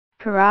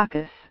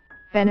Caracas,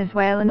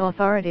 Venezuelan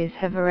authorities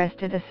have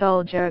arrested a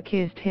soldier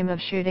accused him of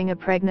shooting a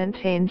pregnant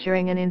teen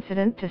during an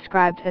incident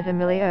described as a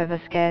melee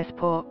over scarce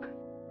pork.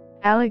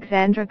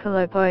 Alexandra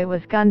Calopoy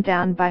was gunned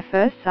down by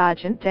First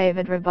Sergeant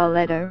David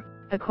Reboledo,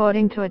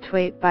 according to a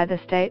tweet by the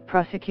state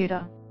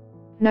prosecutor.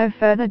 No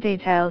further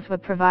details were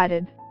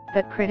provided,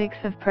 but critics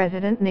of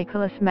President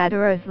Nicolas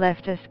Maduro's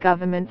leftist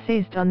government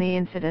seized on the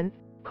incident,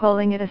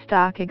 calling it a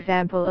stark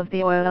example of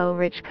the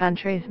oil-rich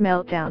country's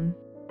meltdown.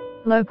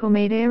 Local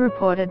media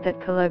reported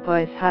that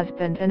Calopoy's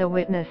husband and a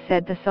witness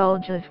said the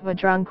soldiers were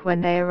drunk when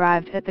they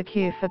arrived at the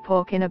queue for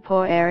pork in a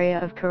poor area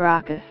of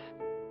Caracas.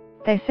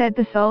 They said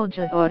the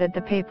soldiers ordered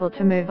the people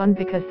to move on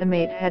because the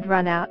meat had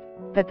run out,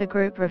 but the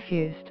group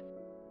refused.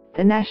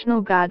 The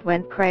National Guard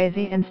went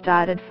crazy and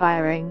started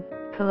firing,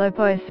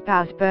 Calopoy's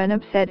spouse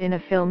Bernab said in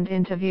a filmed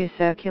interview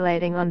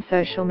circulating on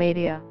social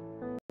media.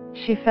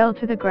 She fell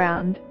to the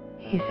ground,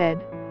 he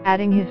said,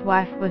 adding his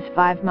wife was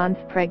 5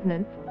 months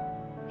pregnant.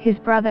 His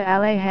brother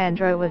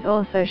Alejandro was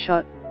also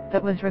shot,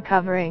 but was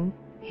recovering,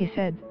 he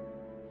said.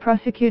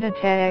 Prosecutor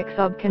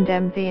Texob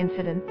condemned the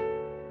incident.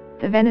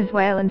 The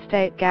Venezuelan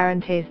state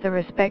guarantees the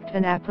respect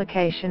and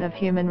application of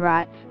human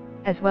rights,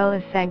 as well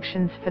as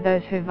sanctions for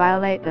those who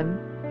violate them,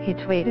 he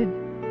tweeted.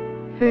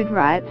 Food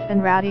riots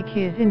and rowdy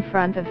queues in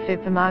front of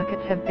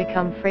supermarkets have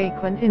become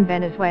frequent in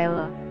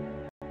Venezuela.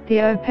 The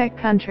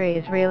OPEC country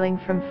is reeling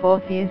from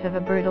 4 years of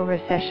a brutal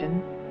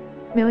recession.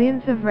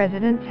 Millions of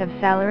residents have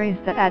salaries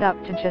that add up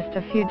to just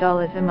a few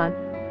dollars a month,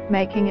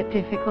 making it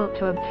difficult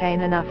to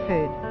obtain enough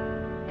food.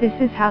 This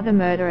is how the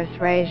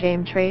murderous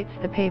regime treats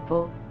the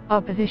people,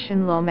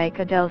 opposition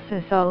lawmaker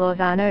Delcy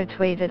Solorzano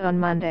tweeted on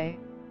Monday.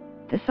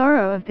 The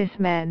sorrow of this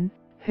man,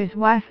 whose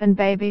wife and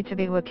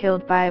baby-to-be were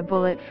killed by a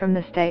bullet from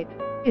the state,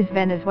 is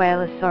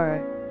Venezuela's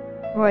sorrow.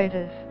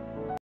 Reuters.